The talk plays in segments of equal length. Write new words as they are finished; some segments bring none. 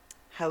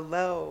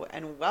Hello,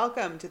 and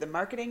welcome to the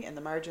Marketing and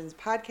the Margins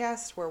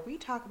podcast, where we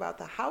talk about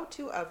the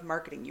how-to of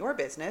marketing your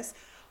business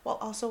while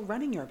also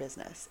running your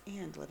business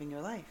and living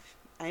your life.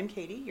 I'm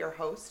Katie, your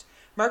host,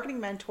 marketing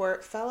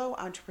mentor, fellow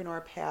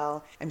entrepreneur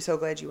pal. I'm so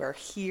glad you are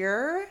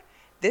here.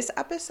 This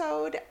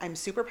episode I'm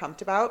super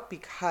pumped about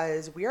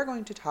because we are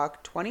going to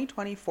talk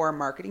 2024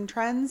 marketing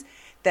trends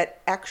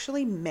that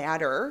actually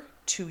matter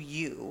to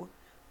you,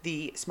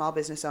 the small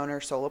business owner,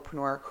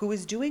 solopreneur who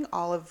is doing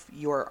all of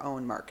your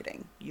own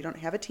marketing. You don't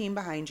have a team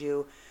behind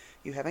you.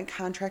 You haven't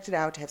contracted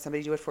out to have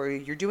somebody do it for you.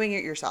 You're doing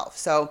it yourself.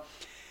 So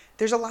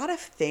there's a lot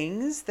of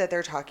things that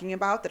they're talking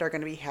about that are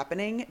going to be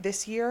happening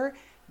this year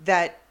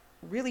that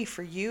really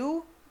for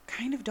you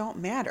kind of don't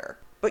matter.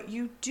 But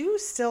you do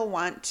still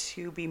want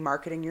to be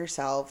marketing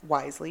yourself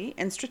wisely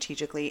and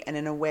strategically and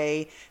in a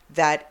way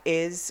that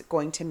is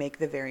going to make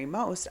the very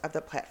most of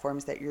the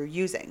platforms that you're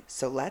using.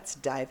 So let's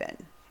dive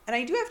in. And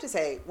I do have to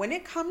say, when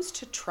it comes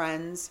to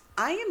trends,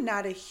 I am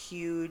not a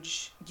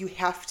huge, you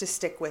have to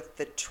stick with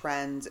the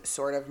trends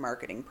sort of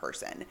marketing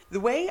person. The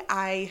way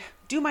I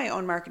do my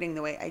own marketing,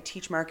 the way I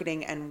teach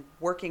marketing and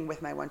working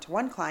with my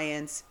one-to-one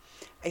clients,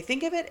 I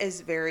think of it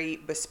as very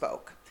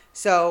bespoke.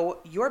 So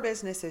your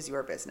business is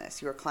your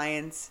business. Your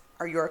clients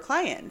are your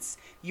clients.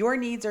 Your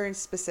needs are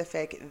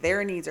specific.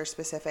 Their needs are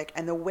specific.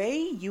 And the way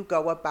you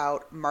go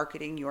about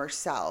marketing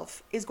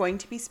yourself is going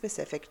to be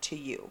specific to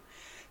you.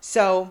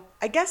 So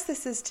I guess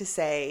this is to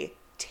say,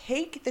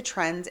 take the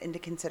trends into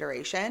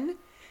consideration,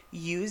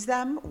 use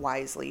them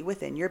wisely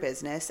within your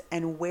business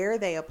and where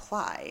they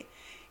apply.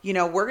 You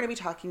know, we're going to be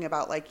talking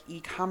about like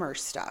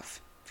e-commerce stuff.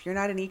 If you're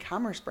not an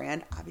e-commerce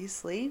brand,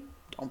 obviously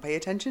don't pay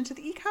attention to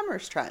the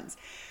e-commerce trends.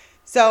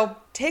 So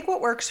take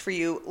what works for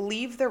you,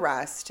 leave the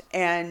rest,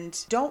 and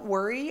don't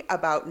worry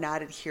about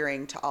not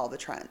adhering to all the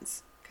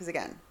trends. Because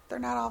again, they're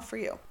not all for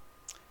you.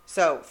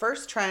 So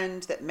first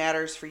trend that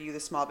matters for you, the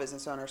small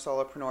business owner,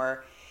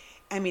 solopreneur,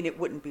 I mean, it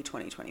wouldn't be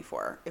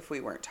 2024 if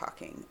we weren't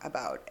talking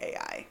about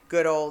AI.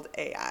 Good old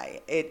AI.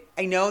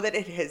 I know that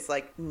it has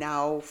like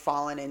now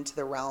fallen into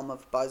the realm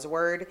of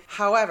buzzword.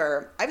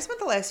 However, I've spent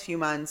the last few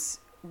months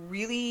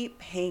really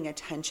paying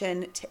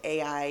attention to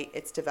AI,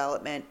 its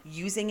development,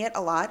 using it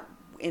a lot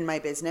in my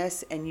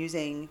business and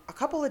using a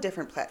couple of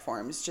different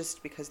platforms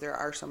just because there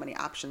are so many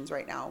options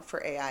right now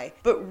for AI,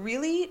 but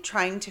really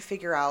trying to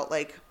figure out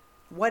like,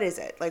 what is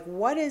it? Like,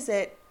 what is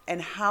it?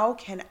 And how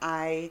can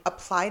I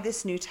apply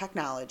this new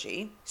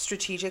technology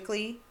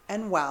strategically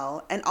and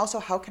well? And also,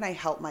 how can I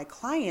help my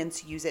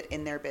clients use it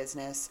in their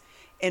business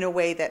in a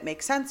way that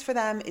makes sense for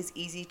them, is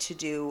easy to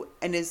do,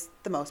 and is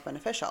the most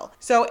beneficial?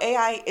 So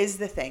AI is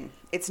the thing.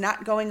 It's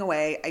not going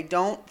away. I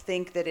don't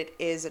think that it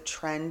is a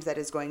trend that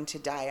is going to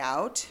die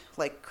out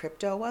like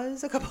crypto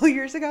was a couple of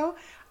years ago.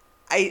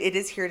 It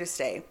is here to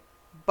stay,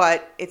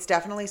 but it's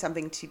definitely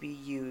something to be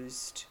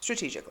used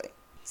strategically.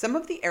 Some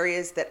of the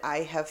areas that I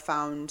have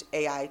found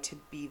AI to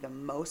be the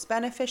most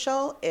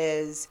beneficial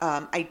is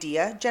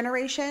idea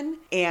generation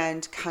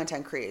and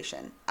content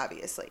creation,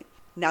 obviously.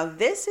 Now,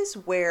 this is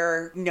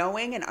where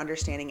knowing and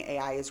understanding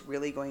AI is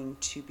really going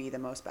to be the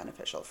most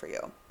beneficial for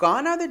you.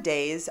 Gone are the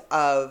days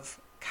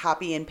of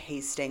copy and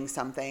pasting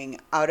something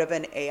out of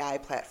an AI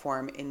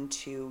platform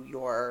onto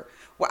your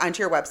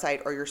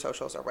website or your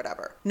socials or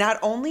whatever. Not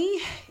only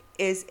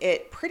is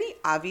it pretty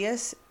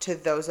obvious to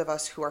those of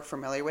us who are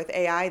familiar with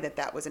AI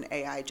that was an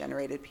AI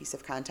generated piece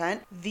of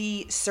content,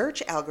 the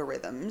search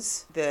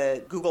algorithms,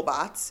 the Google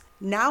bots,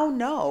 now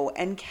know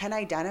and can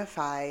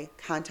identify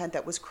content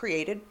that was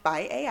created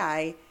by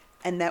AI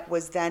and that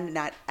was then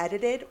not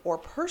edited or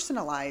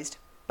personalized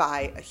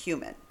by a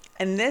human.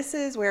 And this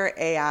is where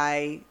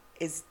AI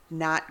is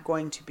not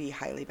going to be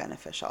highly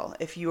beneficial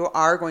if you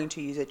are going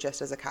to use it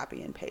just as a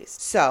copy and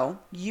paste. So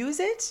use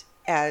it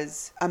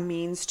as a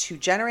means to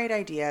generate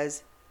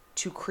ideas,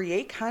 to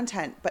create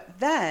content, but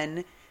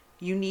then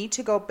you need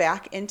to go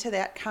back into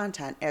that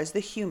content as the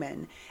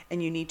human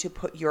and you need to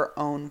put your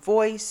own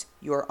voice,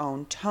 your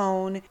own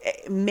tone,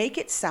 make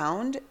it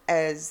sound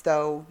as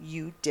though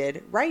you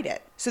did write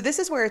it. So this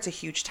is where it's a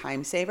huge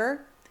time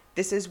saver.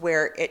 This is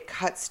where it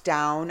cuts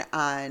down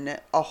on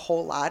a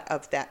whole lot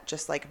of that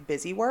just like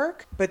busy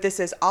work. But this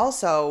is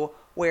also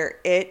where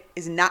it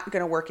is not going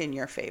to work in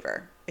your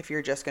favor if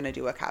you're just going to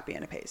do a copy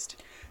and a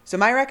paste. So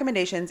my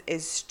recommendations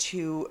is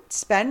to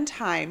spend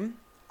time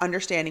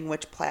understanding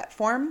which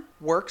platform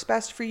works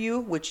best for you,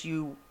 which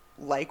you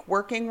like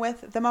working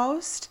with the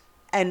most,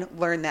 and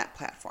learn that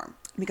platform.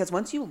 Because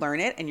once you learn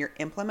it and you're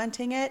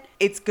implementing it,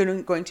 it's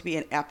going to be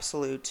an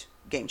absolute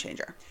game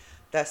changer.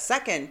 The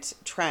second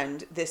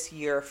trend this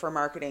year for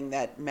marketing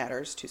that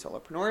matters to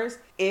solopreneurs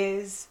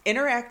is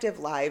interactive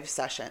live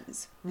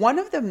sessions. One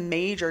of the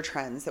major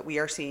trends that we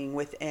are seeing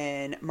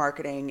within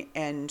marketing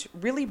and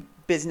really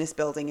business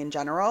building in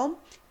general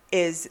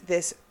is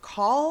this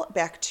call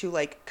back to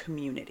like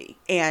community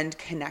and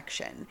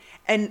connection.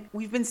 And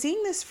we've been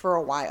seeing this for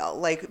a while,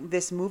 like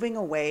this moving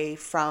away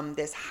from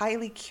this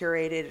highly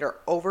curated or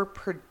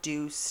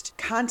overproduced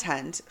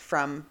content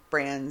from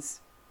brands,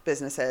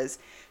 businesses,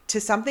 to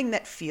something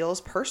that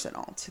feels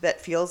personal, that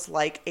feels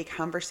like a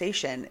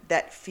conversation,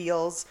 that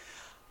feels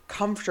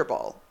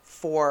comfortable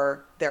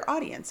for their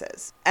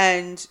audiences.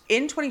 And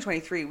in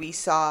 2023, we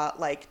saw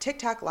like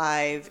TikTok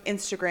Live,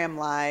 Instagram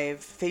Live,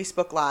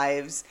 Facebook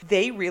Lives,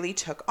 they really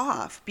took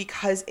off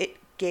because it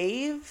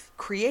gave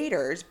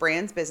creators,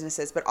 brands,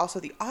 businesses, but also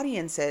the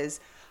audiences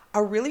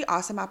a really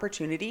awesome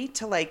opportunity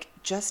to like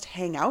just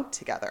hang out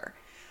together.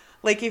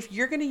 Like if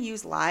you're going to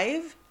use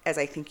live, as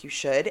I think you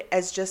should,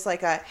 as just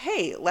like a,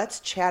 hey,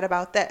 let's chat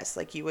about this.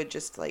 Like you would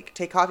just like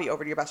take coffee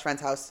over to your best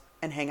friend's house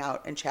and hang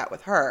out and chat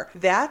with her.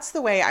 That's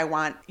the way I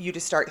want you to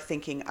start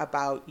thinking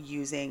about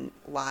using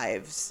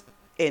lives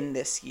in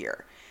this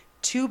year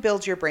to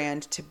build your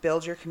brand, to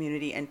build your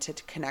community, and to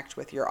connect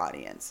with your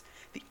audience.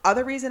 The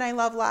other reason I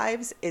love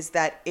lives is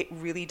that it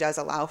really does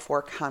allow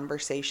for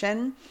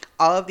conversation.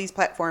 All of these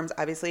platforms,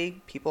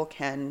 obviously, people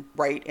can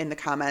write in the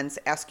comments,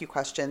 ask you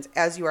questions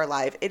as you are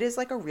live. It is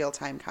like a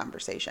real-time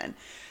conversation.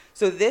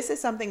 So this is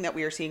something that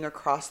we are seeing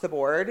across the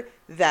board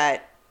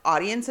that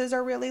audiences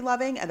are really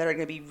loving and that are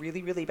going to be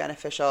really, really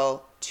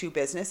beneficial to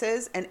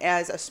businesses. And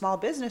as a small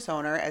business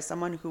owner, as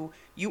someone who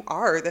you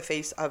are the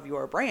face of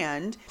your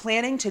brand,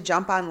 planning to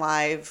jump on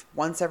live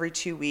once every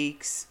 2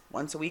 weeks,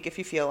 once a week if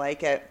you feel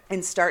like it,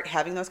 and start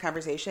having those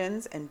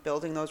conversations and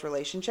building those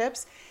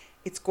relationships,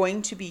 it's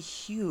going to be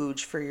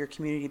huge for your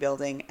community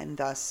building and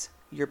thus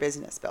your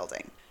business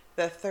building.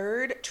 The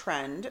third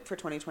trend for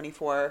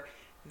 2024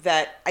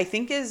 that I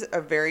think is a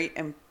very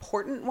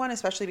important one,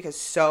 especially because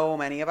so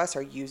many of us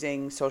are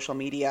using social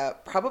media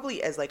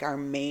probably as like our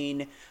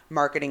main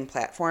marketing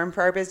platform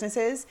for our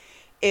businesses,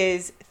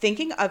 is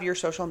thinking of your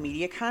social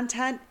media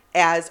content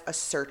as a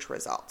search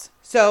result.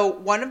 So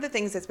one of the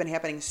things that's been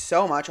happening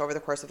so much over the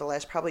course of the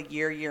last probably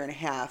year and a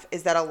half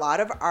is that a lot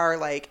of our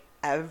like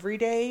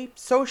everyday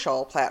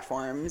social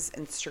platforms,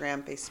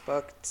 Instagram,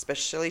 Facebook,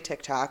 especially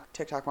TikTok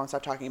won't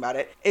stop talking about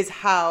it, is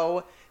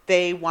how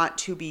they want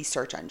to be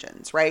search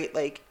engines, right?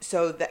 Like,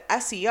 so the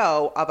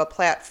SEO of a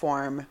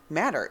platform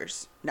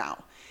matters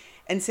now.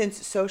 And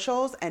since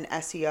socials and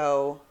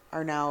SEO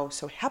are now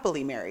so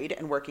happily married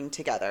and working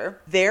together,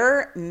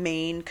 their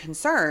main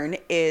concern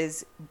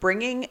is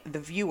bringing the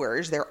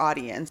viewers, their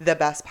audience, the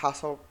best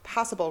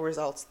possible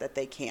results that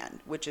they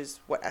can, which is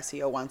what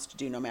SEO wants to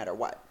do no matter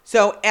what.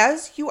 So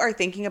as you are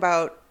thinking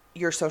about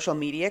your social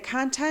media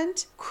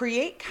content,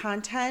 create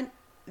content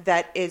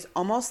that is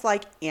almost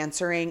like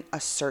answering a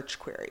search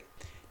query.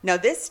 Now,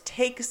 this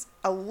takes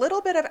a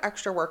little bit of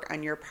extra work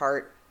on your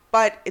part,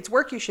 but it's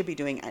work you should be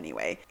doing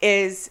anyway,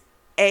 is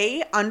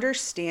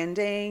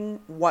understanding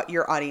what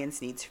your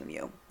audience needs from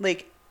you.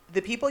 Like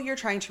the people you're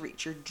trying to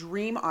reach, your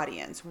dream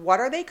audience, what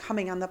are they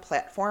coming on the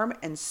platform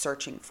and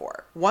searching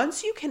for?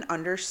 Once you can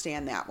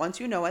understand that, once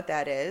you know what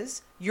that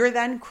is, you're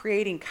then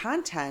creating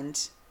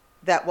content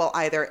that will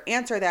either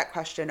answer that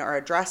question or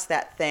address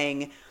that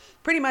thing.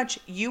 Pretty much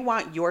you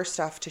want your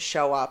stuff to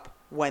show up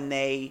when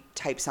they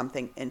type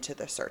something into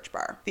the search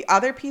bar. The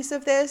other piece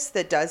of this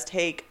that does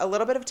take a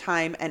little bit of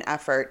time and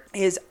effort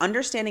is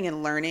understanding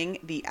and learning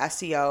the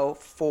SEO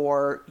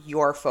for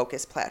your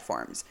focus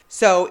platforms.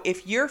 So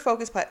if your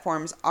focus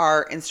platforms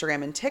are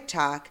Instagram and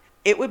TikTok,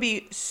 it would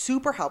be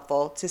super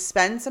helpful to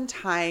spend some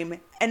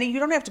time, and you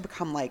don't have to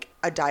become like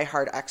a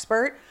diehard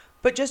expert,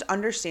 but just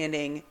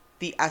understanding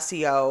the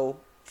SEO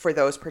for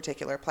those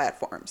particular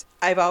platforms.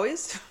 I've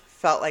always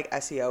felt like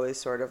SEO is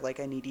sort of like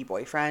a needy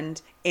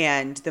boyfriend,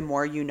 and the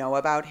more you know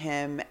about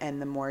him and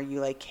the more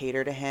you like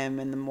cater to him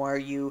and the more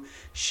you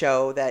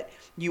show that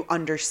you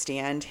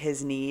understand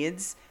his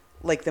needs,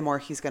 like the more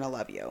he's going to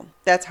love you.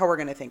 That's how we're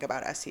going to think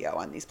about SEO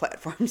on these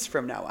platforms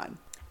from now on.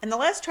 And the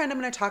last trend I'm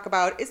going to talk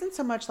about isn't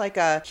so much like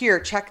a, here,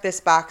 check this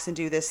box and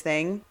do this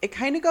thing. It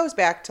kind of goes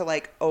back to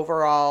like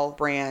overall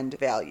brand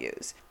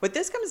values. What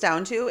this comes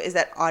down to is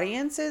that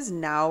audiences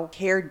now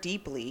care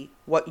deeply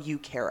what you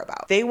care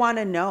about. They want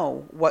to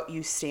know what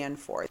you stand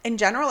for. In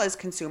general, as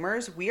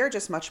consumers, we are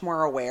just much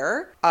more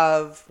aware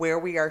of where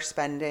we are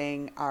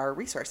spending our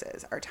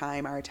resources, our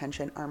time, our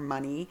attention, our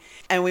money.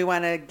 And we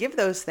want to give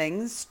those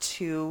things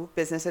to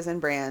businesses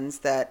and brands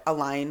that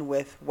align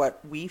with what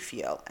we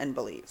feel and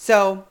believe.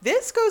 So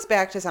this goes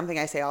back to something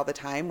I say all the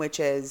time, which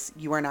is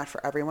you are not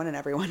for everyone and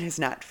everyone is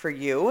not for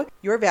you.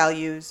 Your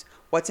values,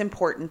 what's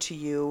important to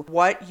you,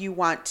 what you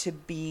want to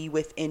be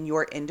within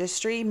your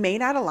industry may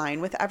not align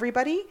with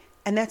everybody.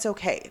 And that's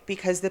okay,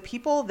 because the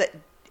people that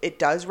it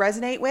does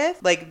resonate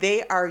with, like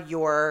they are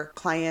your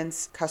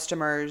clients,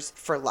 customers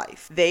for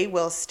life. They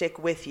will stick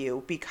with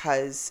you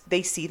because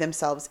they see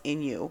themselves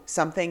in you.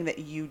 Something that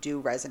you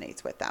do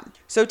resonates with them.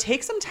 So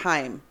take some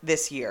time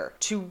this year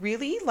to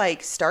really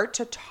like start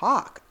to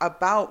talk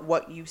about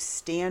what you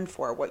stand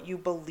for, what you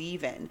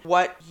believe in,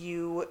 what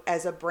you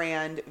as a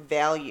brand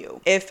value.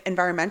 If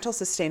environmental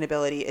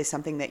sustainability is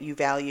something that you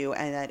value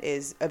and that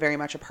is very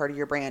much a part of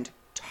your brand,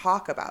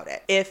 talk about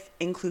it. If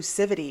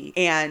inclusivity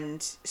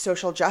and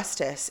social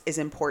justice is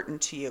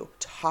important to you,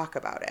 talk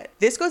about it.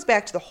 This goes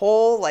back to the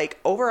whole like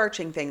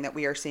overarching thing that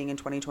we are seeing in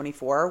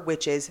 2024,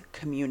 which is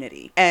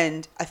community.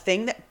 And a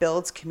thing that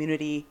builds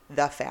community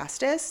the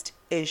fastest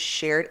is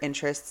shared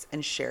interests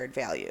and shared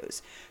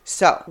values.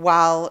 So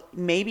while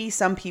maybe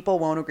some people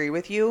won't agree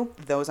with you,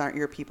 those aren't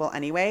your people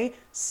anyway,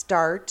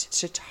 start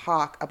to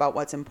talk about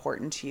what's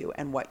important to you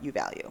and what you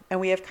value. And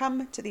we have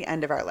come to the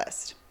end of our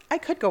list. I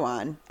could go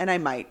on, and I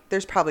might.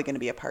 There's probably going to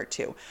be a part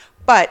 2.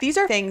 But these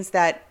are things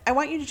that I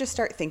want you to just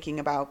start thinking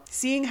about,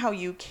 seeing how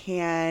you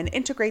can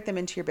integrate them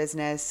into your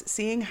business,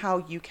 seeing how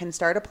you can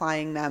start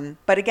applying them.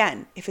 But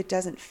again, if it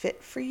doesn't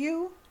fit for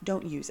you,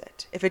 don't use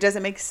it. If it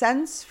doesn't make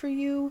sense for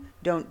you,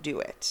 don't do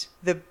it.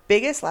 The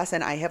biggest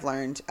lesson I have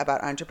learned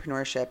about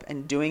entrepreneurship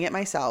and doing it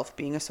myself,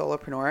 being a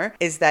solopreneur,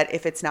 is that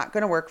if it's not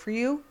going to work for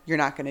you, you're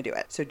not going to do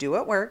it. So do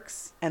what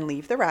works and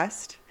leave the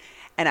rest.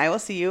 And I will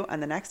see you on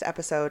the next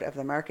episode of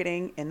the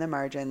Marketing in the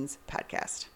Margins podcast.